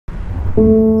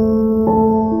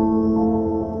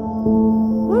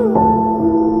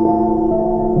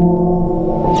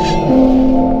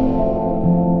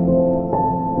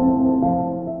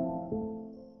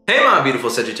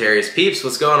Beautiful Sagittarius peeps,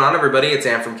 what's going on everybody? It's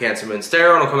Am from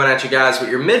CancerMoonsTarot, and I'm coming at you guys with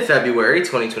your mid-February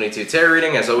 2022 tarot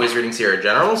reading. As always, readings here are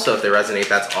general, so if they resonate,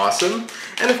 that's awesome.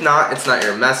 And if not, it's not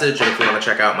your message, and if you want to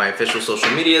check out my official social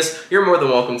medias, you're more than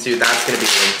welcome to. That's going to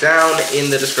be linked down in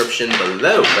the description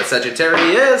below. But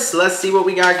Sagittarius, let's see what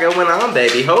we got going on,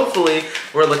 baby. Hopefully,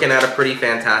 we're looking at a pretty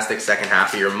fantastic second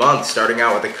half of your month, starting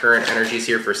out with the current energies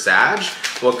here for Sag.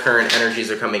 What current energies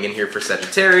are coming in here for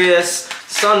Sagittarius?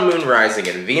 Sun, Moon, Rising,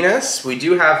 and Venus. We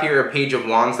do have here a Page of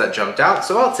Wands that jumped out,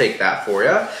 so I'll take that for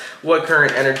you. What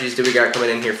current energies do we got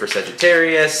coming in here for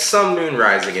Sagittarius? Sun, Moon,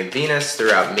 Rising, and Venus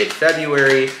throughout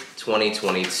mid-February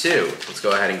 2022. Let's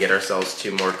go ahead and get ourselves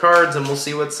 2 more cards and we'll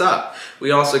see what's up.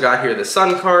 We also got here the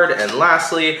Sun card, and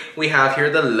lastly, we have here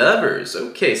the Lovers.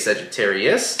 Okay,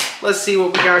 Sagittarius, let's see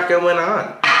what we got going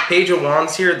on. Page of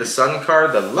Wands here, the Sun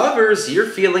card, the Lovers, you're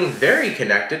feeling very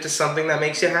connected to something that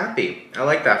makes you happy. I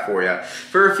like that for you.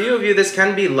 For a few of you, this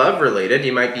can be love related.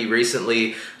 You might be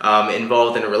recently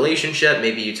involved in a relationship.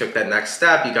 Maybe you took that next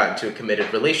step. You got into a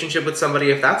committed relationship with somebody.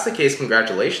 If that's the case,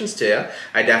 congratulations to you.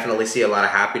 I definitely see a lot of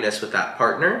happiness with that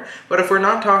partner. But if we're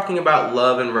not talking about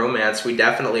love and romance, we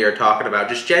definitely are talking about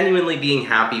just genuinely being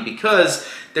happy because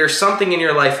there's something in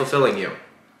your life fulfilling you.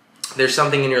 There's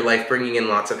something in your life bringing in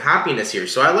lots of happiness here.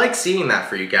 So I like seeing that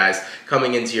for you guys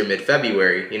coming into your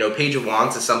mid-February. You know, Page of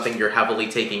Wands is something you're heavily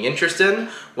taking interest in,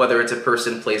 whether it's a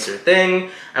person, place, or thing.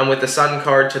 And with the Sun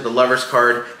card to the Lovers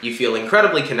card, you feel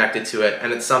incredibly connected to it,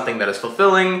 and it's something that is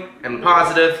fulfilling and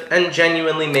positive and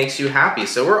genuinely makes you happy.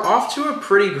 So we're off to a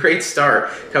pretty great start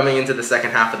coming into the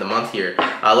second half of the month here.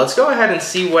 Let's go ahead and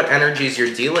see what energies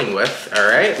you're dealing with, all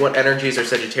right? What energies are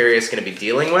Sagittarius going to be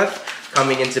dealing with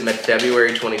coming into mid-February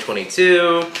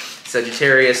 2022.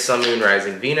 Sagittarius, Sun, Moon,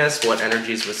 Rising, Venus. What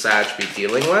energies will Sag be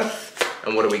dealing with?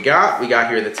 And what do we got? We got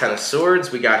here the 10 of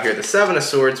Swords, we got here the 7 of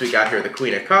Swords, we got here the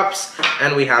Queen of Cups,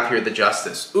 and we have here the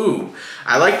Justice. Ooh,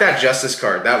 I like that Justice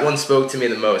card. That one spoke to me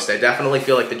the most. I definitely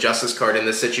feel like the Justice card in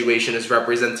this situation is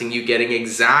representing you getting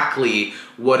exactly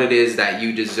what it is that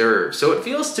you deserve. So it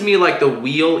feels to me like the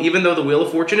wheel, even though the Wheel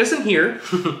of Fortune isn't here,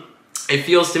 it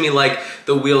feels to me like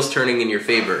the wheel's turning in your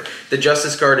favor. The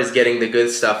Justice card is getting the good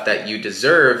stuff that you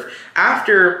deserve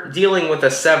after dealing with a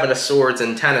 7 of Swords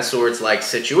and 10 of Swords like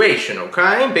situation,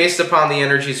 okay? Based upon the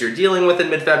energies you're dealing with in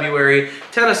mid-February,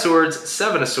 10 of Swords,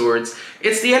 7 of Swords,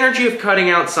 it's the energy of cutting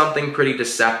out something pretty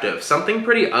deceptive, something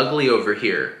pretty ugly over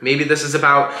here. Maybe this is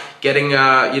about getting,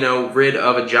 rid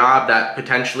of a job that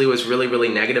potentially was really, really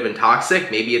negative and toxic.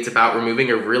 Maybe it's about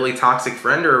removing a really toxic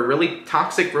friend or a really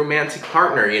toxic romantic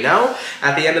partner, you know?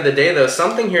 At the end of the day, though,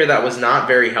 something here that was not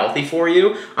very healthy for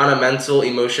you on a mental,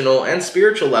 emotional, and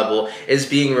spiritual level is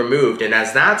being removed. And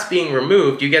as that's being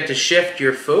removed, you get to shift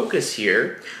your focus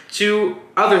here to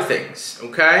other things,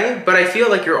 okay? But I feel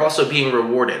like you're also being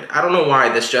rewarded. I don't know why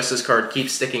this Justice card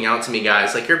keeps sticking out to me,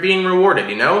 guys. Like, you're being rewarded,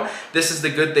 you know? This is the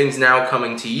good things now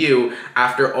coming to you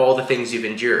after all the things you've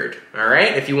endured, all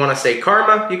right? If you want to say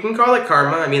karma, you can call it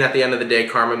karma. I mean, at the end of the day,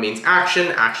 karma means action.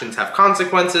 Actions have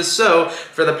consequences. So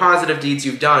for the positive deeds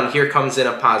you've done, here comes in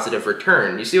a positive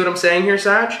return. You see what I'm saying here,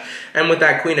 Sag? And with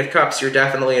that Queen of Cups, you're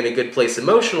definitely in a good place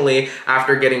emotionally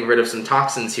after getting rid of some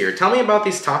toxins here. Tell me about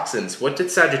these toxins. What did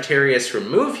Sagittarius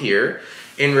remove here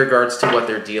in regards to what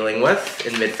they're dealing with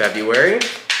in mid-February?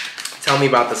 Tell me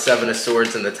about the 7 of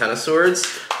Swords and the 10 of Swords.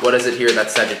 What is it here that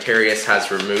Sagittarius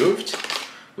has removed?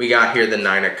 We got here the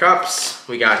 9 of Cups.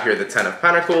 We got here the 10 of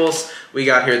Pentacles. We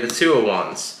got here the 2 of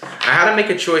Wands. I had to make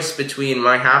a choice between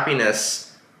my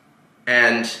happiness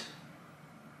and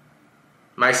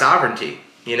my sovereignty,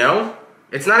 you know?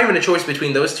 It's not even a choice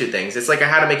between those two things. It's like I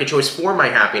had to make a choice for my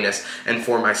happiness and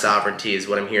for my sovereignty is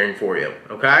what I'm hearing for you,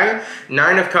 okay?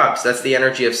 9 of Cups, that's the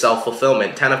energy of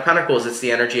self-fulfillment. 10 of Pentacles, it's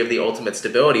the energy of the ultimate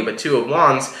stability. But 2 of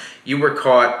Wands, you were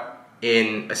caught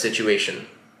in a situation.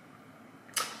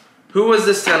 Who was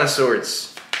this 10 of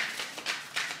Swords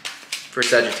for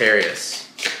Sagittarius?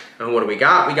 And what do we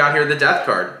got? We got here the Death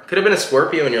card. Could have been a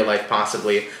Scorpio in your life,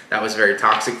 possibly, that was very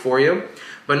toxic for you.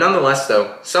 But nonetheless,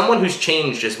 though, someone who's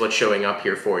changed is what's showing up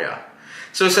here for you.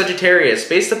 So Sagittarius,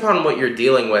 based upon what you're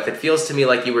dealing with, it feels to me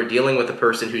like you were dealing with a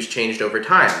person who's changed over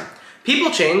time.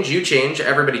 People change, you change,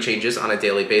 everybody changes on a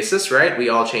daily basis, right? We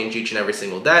all change each and every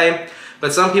single day.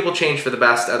 But some people change for the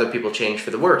best, other people change for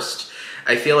the worst.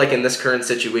 I feel like in this current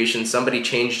situation, somebody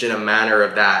changed in a manner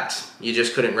of that you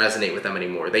just couldn't resonate with them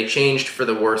anymore. They changed for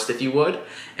the worst, if you would,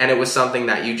 and it was something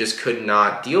that you just could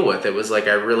not deal with. It was like,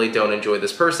 I really don't enjoy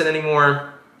this person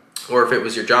anymore. Or if it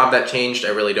was your job that changed, I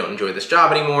really don't enjoy this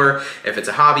job anymore. If it's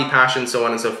a hobby, passion, so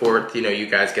on and so forth, you know, you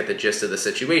guys get the gist of the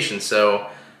situation. So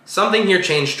something here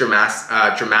changed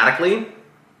dramatically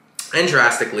and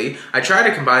drastically. I try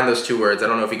to combine those two words. I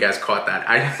don't know if you guys caught that.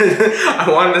 I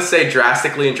wanted to say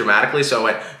drastically and dramatically, so I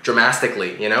went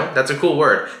dramatically, you know? That's a cool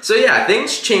word. So yeah,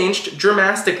 things changed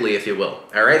dramatically, if you will.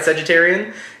 All right,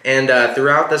 Sagittarian? And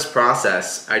throughout this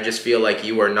process, I just feel like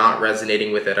you are not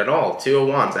resonating with it at all. Two of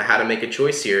Wands, I had to make a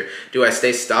choice here. Do I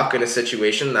stay stuck in a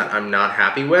situation that I'm not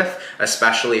happy with,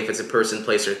 especially if it's a person,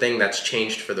 place, or thing that's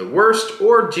changed for the worst,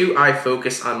 or do I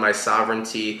focus on my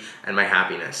sovereignty and my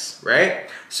happiness, right?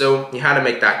 So you had to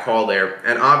make that call there.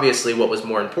 And obviously what was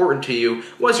more important to you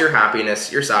was your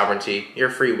happiness, your sovereignty,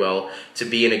 your free will to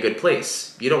be in a good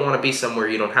place. You don't want to be somewhere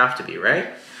you don't have to be, right?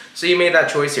 So you made that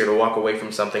choice here to walk away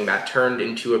from something that turned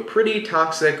into a pretty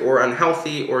toxic or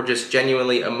unhealthy or just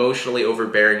genuinely emotionally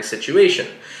overbearing situation.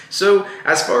 So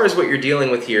as far as what you're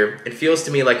dealing with here, it feels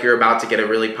to me like you're about to get a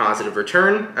really positive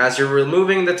return as you're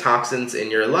removing the toxins in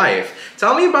your life.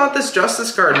 Tell me about this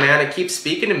Justice card, man. It keeps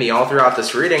speaking to me all throughout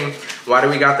this reading. Why do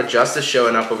we got the Justice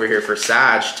showing up over here for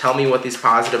Sag? Tell me what these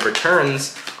positive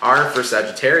returns are for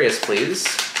Sagittarius, please.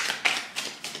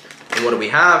 And what do we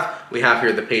have? We have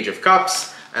here the Page of Cups.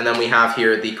 And then we have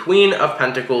here the Queen of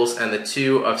Pentacles and the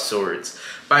Two of Swords.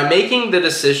 By making the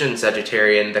decision,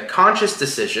 Sagittarian, the conscious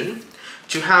decision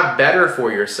to have better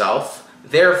for yourself,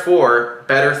 therefore,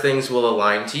 better things will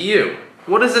align to you.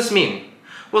 What does this mean?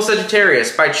 Well,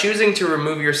 Sagittarius, by choosing to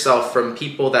remove yourself from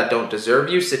people that don't deserve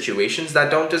you, situations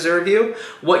that don't deserve you,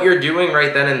 what you're doing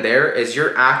right then and there is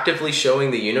you're actively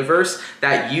showing the universe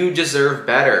that you deserve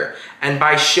better. And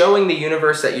by showing the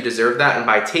universe that you deserve that and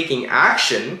by taking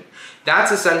action,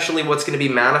 that's essentially what's going to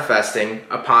be manifesting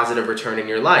a positive return in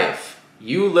your life.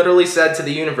 You literally said to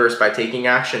the universe by taking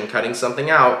action, cutting something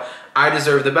out, I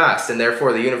deserve the best. And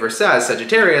therefore the universe says,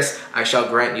 Sagittarius, I shall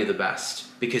grant you the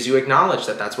best. Because you acknowledge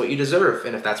that that's what you deserve.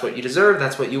 And if that's what you deserve,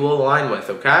 that's what you will align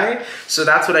with, okay? So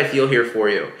that's what I feel here for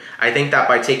you. I think that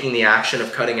by taking the action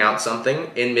of cutting out something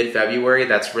in mid-February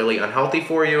that's really unhealthy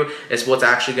for you is what's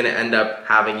actually going to end up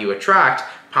having you attract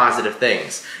positive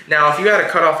things. Now, if you had to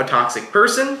cut off a toxic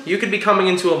person, you could be coming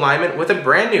into alignment with a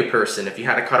brand new person. If you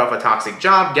had to cut off a toxic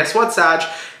job, guess what, Sag?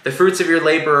 The fruits of your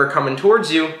labor are coming towards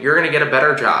you. You're going to get a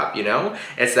better job, you know?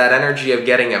 It's that energy of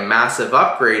getting a massive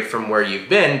upgrade from where you've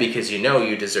been because you know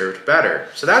you deserved better.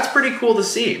 So that's pretty cool to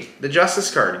see. The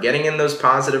Justice card, getting in those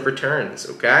positive returns,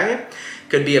 okay?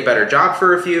 Could be a better job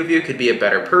for a few of you, could be a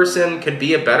better person, could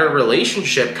be a better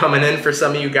relationship coming in for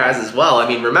some of you guys as well. I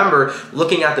mean, remember,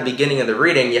 looking at the beginning of the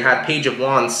reading, you had Page of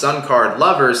Wands, Sun card,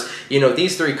 Lovers. You know,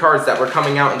 these three cards that were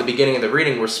coming out in the beginning of the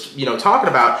reading were, you know, talking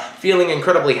about feeling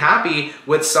incredibly happy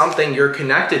with something you're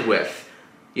connected with.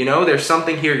 You know, there's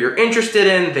something here you're interested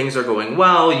in, things are going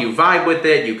well, you vibe with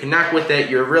it, you connect with it,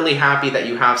 you're really happy that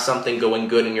you have something going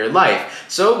good in your life.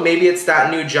 So maybe it's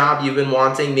that new job you've been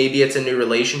wanting, maybe it's a new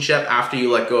relationship after you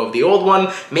let go of the old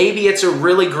one, maybe it's a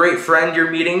really great friend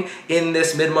you're meeting in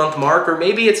this mid-month mark, or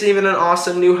maybe it's even an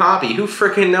awesome new hobby. Who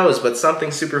freaking knows, but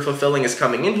something super fulfilling is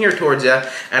coming in here towards you,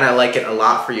 and I like it a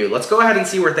lot for you. Let's go ahead and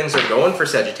see where things are going for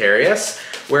Sagittarius.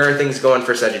 Where are things going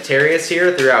for Sagittarius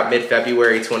here throughout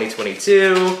mid-February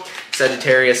 2022?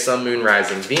 Sagittarius, Sun, Moon,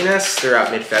 Rising, Venus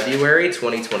throughout mid-February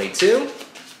 2022.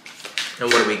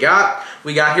 And what do we got?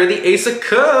 We got here the Ace of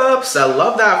Cups. I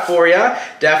love that for you.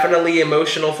 Definitely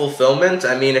emotional fulfillment.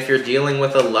 I mean, if you're dealing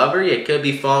with a lover, you could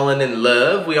be falling in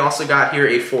love. We also got here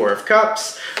a Four of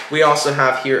Cups. We also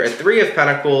have here a Three of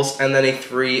Pentacles and then a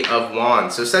Three of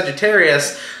Wands. So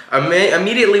Sagittarius,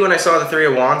 immediately when I saw the Three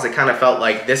of Wands, it kind of felt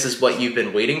like this is what you've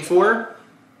been waiting for.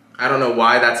 I don't know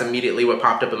why that's immediately what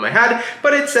popped up in my head,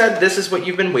 but it said this is what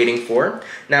you've been waiting for.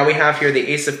 Now we have here the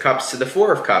Ace of Cups to the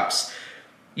Four of Cups.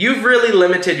 You've really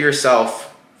limited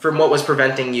yourself from what was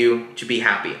preventing you to be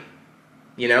happy.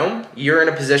 You know, you're in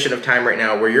a position of time right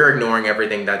now where you're ignoring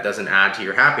everything that doesn't add to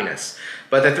your happiness.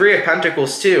 But the Three of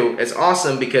Pentacles too is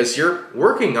awesome because you're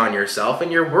working on yourself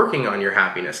and you're working on your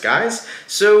happiness, guys.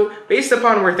 So based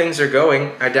upon where things are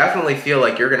going, I definitely feel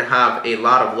like you're going to have a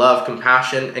lot of love,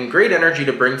 compassion, and great energy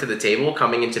to bring to the table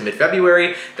coming into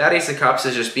mid-February. That Ace of Cups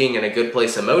is just being in a good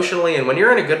place emotionally. And when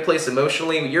you're in a good place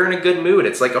emotionally, you're in a good mood.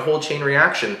 It's like a whole chain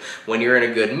reaction. When you're in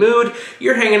a good mood,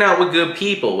 you're hanging out with good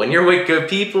people. When you're with good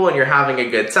people and you're having a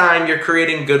good time, you're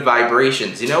creating good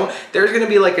vibrations. You know, there's going to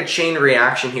be like a chain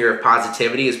reaction here of positivity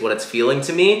positivity is what it's feeling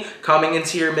to me coming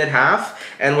into your mid-half.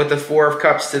 And with the Four of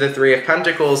Cups to the Three of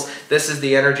Pentacles, this is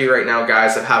the energy right now,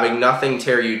 guys, of having nothing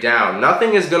tear you down.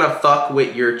 Nothing is gonna fuck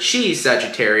with your chi,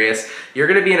 Sagittarius. You're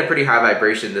gonna be in a pretty high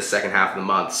vibration this second half of the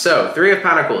month. So, Three of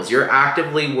Pentacles, you're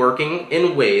actively working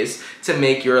in ways to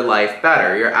make your life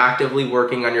better. You're actively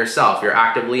working on yourself. You're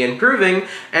actively improving,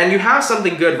 and you have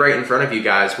something good right in front of you,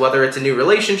 guys. Whether it's a new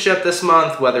relationship this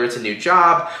month, whether it's a new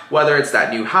job, whether it's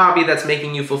that new hobby that's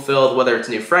making you fulfilled, whether it's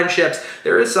new friendships,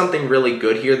 there is something really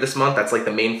good here this month. That's like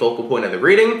the main focal point of the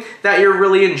reading that you're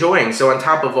really enjoying. So on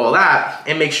top of all that,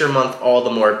 it makes your month all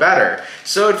the more better.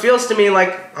 So it feels to me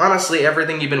like, honestly,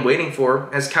 everything you've been waiting for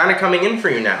is kind of coming in for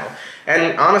you now.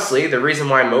 And honestly, the reason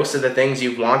why most of the things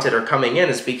you've wanted are coming in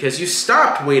is because you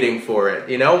stopped waiting for it.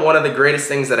 You know, one of the greatest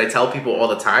things that I tell people all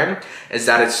the time is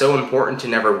that it's so important to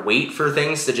never wait for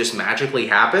things to just magically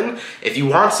happen. If you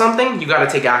want something, you got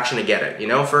to take action to get it. You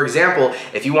know, for example,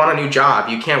 if you want a new job,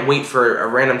 you can't wait for a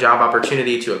random job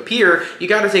opportunity to appear. You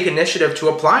got to take initiative to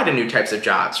apply to new types of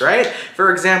jobs, right?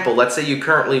 For example, let's say you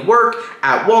currently work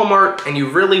at Walmart and you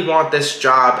really want this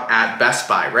job at Best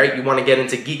Buy, right? You want to get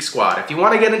into Geek Squad. If you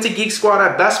want to get into Geek Squad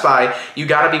at Best Buy, you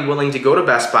got to be willing to go to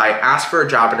Best Buy, ask for a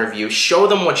job interview, show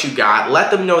them what you got,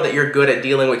 let them know that you're good at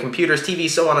dealing with computers, TV,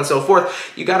 so on and so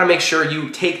forth. You got to make sure you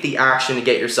take the action to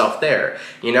get yourself there.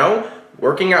 You know,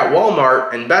 working at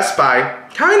Walmart and Best Buy,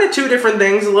 kind of two different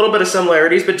things, a little bit of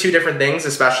similarities, but two different things,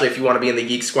 especially if you want to be in the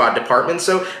Geek Squad department.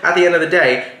 So at the end of the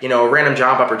day, you know, a random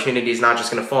job opportunity is not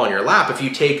just going to fall in your lap if you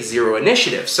take zero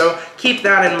initiative. So keep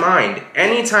that in mind.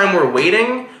 Anytime we're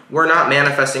waiting, we're not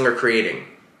manifesting or creating.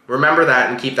 Remember that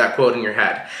and keep that quote in your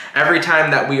head. Every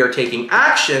time that we are taking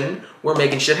action, we're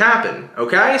making shit happen,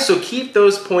 okay? So keep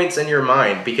those points in your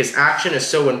mind because action is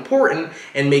so important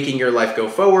in making your life go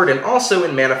forward and also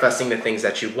in manifesting the things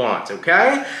that you want,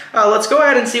 okay? Let's go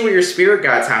ahead and see what your spirit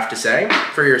guides have to say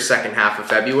for your second half of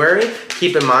February.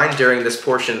 Keep in mind during this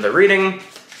portion of the reading,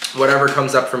 whatever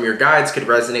comes up from your guides could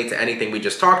resonate to anything we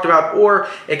just talked about, or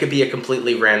it could be a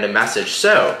completely random message.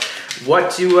 So,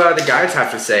 what do the guides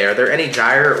have to say? Are there any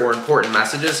dire or important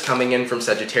messages coming in from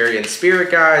Sagittarian spirit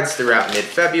guides throughout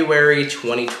mid-February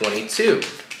 2022?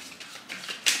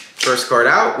 First card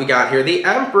out, we got here the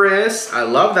Empress. I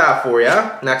love that for you.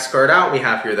 Next card out, we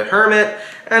have here the Hermit.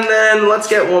 And then let's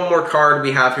get one more card.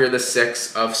 We have here the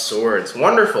Six of Swords.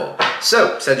 Wonderful.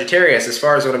 So, Sagittarius, as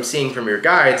far as what I'm seeing from your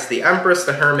guides, the Empress,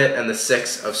 the Hermit, and the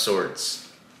Six of Swords.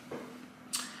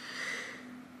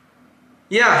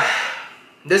 Yeah,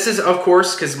 this is, of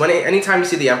course, because anytime you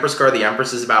see the Empress card, the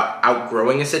Empress is about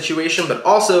outgrowing a situation, but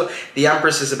also the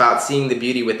Empress is about seeing the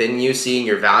beauty within you, seeing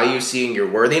your value, seeing your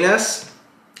worthiness.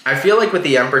 I feel like with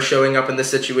the Empress showing up in this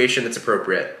situation, it's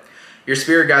appropriate. Your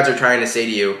spirit guides are trying to say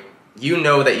to you, you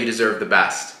know that you deserve the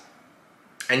best.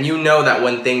 And you know that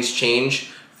when things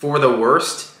change for the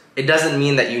worst, it doesn't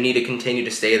mean that you need to continue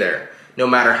to stay there. No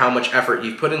matter how much effort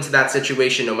you've put into that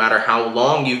situation, no matter how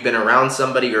long you've been around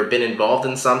somebody or been involved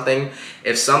in something,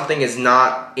 if something is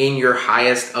not in your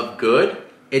highest of good,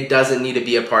 it doesn't need to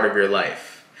be a part of your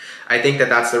life. I think that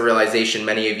that's the realization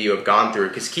many of you have gone through,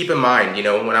 because keep in mind, you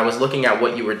know, when I was looking at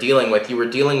what you were dealing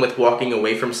with walking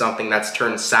away from something that's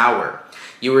turned sour.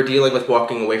 You were dealing with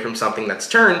walking away from something that's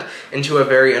turned into a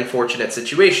very unfortunate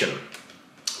situation.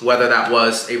 Whether that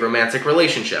was a romantic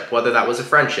relationship, whether that was a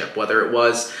friendship, whether it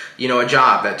was, you know, a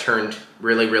job that turned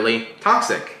really, really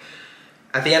toxic.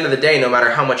 At the end of the day, no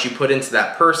matter how much you put into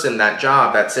that person, that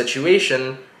job, that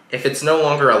situation, if it's no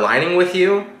longer aligning with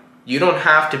you, you don't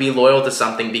have to be loyal to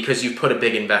something because you've put a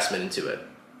big investment into it.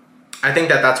 I think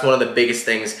that that's one of the biggest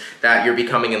things that you're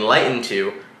becoming enlightened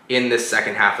to in this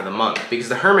second half of the month, because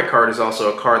the Hermit card is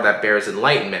also a card that bears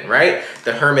enlightenment, right?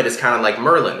 The Hermit is kind of like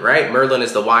Merlin, right? Merlin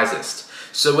is the wisest.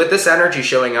 So with this energy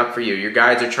showing up for you, your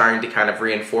guides are trying to kind of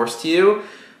reinforce to you,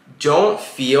 don't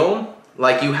feel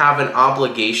like you have an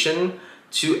obligation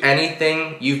to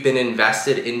anything you've been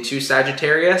invested into,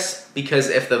 Sagittarius, because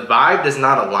if the vibe does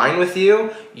not align with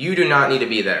you, you do not need to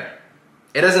be there.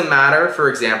 It doesn't matter, for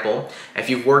example, if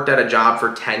you've worked at a job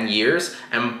for 10 years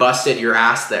and busted your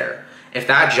ass there. If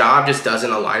that job just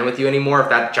doesn't align with you anymore, if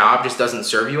that job just doesn't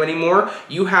serve you anymore,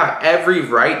 you have every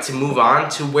right to move on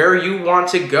to where you want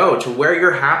to go, to where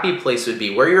your happy place would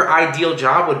be, where your ideal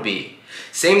job would be.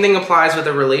 Same thing applies with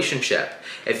a relationship.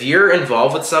 If you're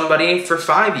involved with somebody for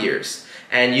 5 years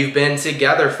and you've been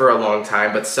together for a long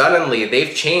time, but suddenly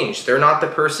they've changed, they're not the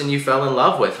person you fell in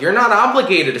love with, you're not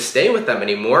obligated to stay with them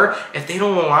anymore if they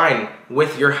don't align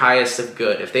with your highest of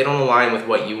good, if they don't align with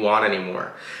what you want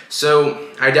anymore. So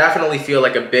I definitely feel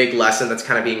like a big lesson that's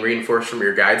kind of being reinforced from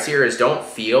your guides here is don't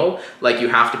feel like you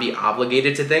have to be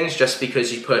obligated to things just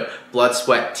because you put blood,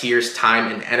 sweat, tears,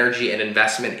 time, and energy and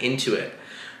investment into it.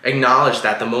 Acknowledge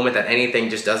that the moment that anything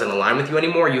just doesn't align with you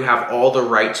anymore, you have all the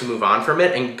right to move on from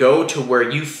it and go to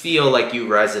where you feel like you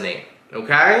resonate.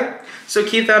 Okay? So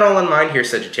keep that all in mind here,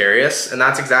 Sagittarius, and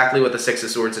that's exactly what the Six of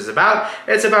Swords is about.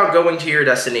 It's about going to your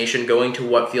destination, going to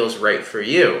what feels right for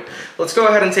you. Let's go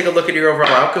ahead and take a look at your overall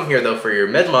outcome here, though, for your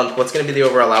mid-month. What's going to be the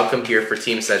overall outcome here for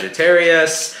Team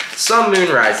Sagittarius? Sun,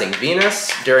 Moon, Rising,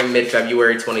 Venus during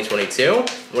mid-February 2022.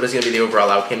 What is going to be the overall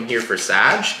outcome here for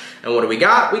Sag? And what do we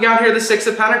got? We got here the Six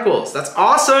of Pentacles. That's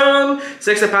awesome!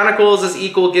 Six of Pentacles is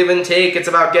equal give and take. It's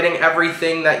about getting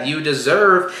everything that you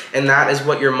deserve, and that is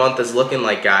what your month is looking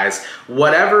like, guys.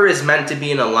 Whatever is meant to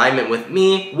be in alignment with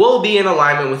me will be in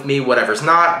alignment with me. Whatever's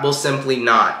not will simply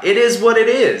not. It is what it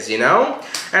is, you know?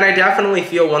 And I definitely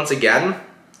feel, once again,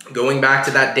 going back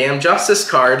to that damn justice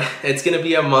card, it's going to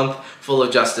be a month full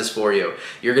of justice for you.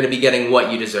 You're going to be getting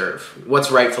what you deserve, what's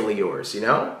rightfully yours, you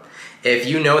know? If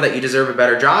you know that you deserve a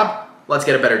better job, let's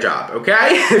get a better job,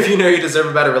 okay? If you know you deserve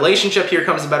a better relationship, here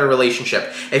comes a better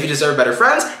relationship. If you deserve better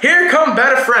friends, here come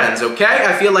better friends, okay?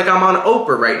 I feel like I'm on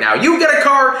Oprah right now. You get a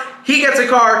car, he gets a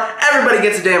car, everybody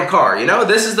gets a damn car, you know?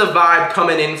 This is the vibe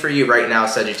coming in for you right now,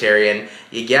 Sagittarian.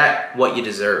 You get what you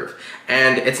deserve.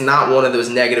 And it's not one of those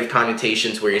negative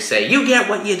connotations where you say, you get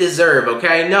what you deserve,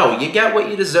 okay? No, you get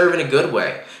what you deserve in a good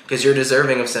way, because you're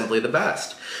deserving of simply the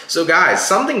best. So guys,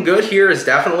 something good here is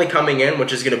definitely coming in,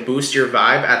 which is going to boost your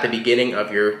vibe at the beginning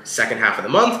of your second half of the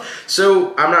month.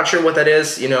 So I'm not sure what that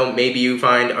is. You know, maybe you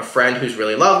find a friend who's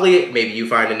really lovely. Maybe you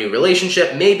find a new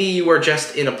relationship. Maybe you are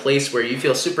just in a place where you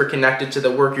feel super connected to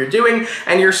the work you're doing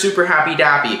and you're super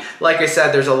happy-dappy. Like I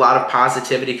said, there's a lot of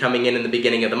positivity coming in the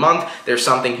beginning of the month. There's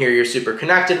something here you're super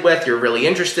connected with, you're really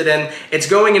interested in. It's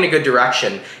going in a good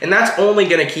direction. And that's only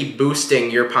going to keep boosting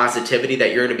your positivity that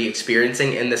you're going to be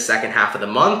experiencing in the second half of the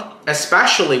month.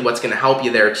 Especially what's going to help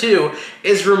you there too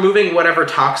is removing whatever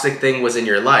toxic thing was in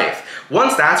your life.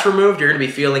 Once that's removed, you're going to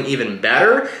be feeling even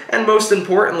better. And most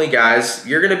importantly, guys,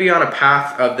 you're going to be on a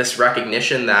path of this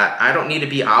recognition that I don't need to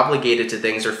be obligated to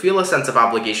things or feel a sense of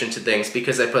obligation to things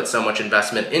because I put so much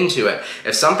investment into it.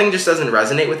 If something just doesn't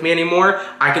resonate with me anymore,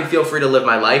 I can feel free to live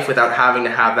my life without having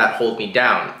to have that hold me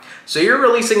down. So you're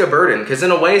releasing a burden, because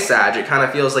in a way, Sag, it kind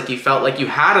of feels like you felt like you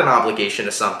had an obligation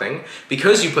to something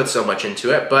because you put so much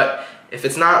into it, but if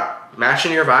it's not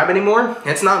matching your vibe anymore,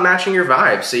 it's not matching your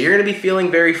vibe. So you're going to be feeling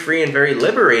very free and very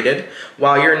liberated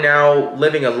while you're now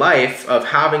living a life of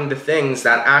having the things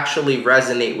that actually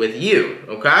resonate with you,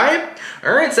 okay?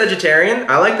 All right, Sagittarian,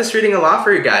 I like this reading a lot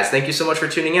for you guys. Thank you so much for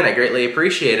tuning in. I greatly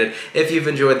appreciate it. If you've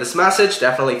enjoyed this message,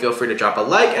 definitely feel free to drop a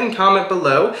like and comment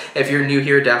below. If you're new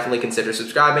here, definitely consider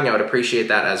subscribing. I would appreciate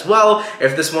that as well.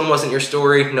 If this one wasn't your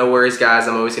story, no worries, guys.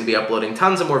 I'm always going to be uploading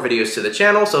tons of more videos to the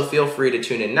channel, so feel free to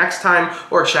tune in next time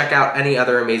or check out any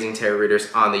other amazing tarot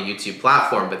readers on the YouTube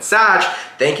platform. But Sag,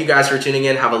 thank you guys for tuning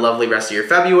in. Have a lovely rest of your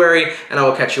February, and I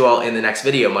will catch you all in the next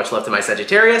video. Much love to my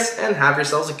Sagittarius, and have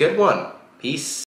yourselves a good one. Peace.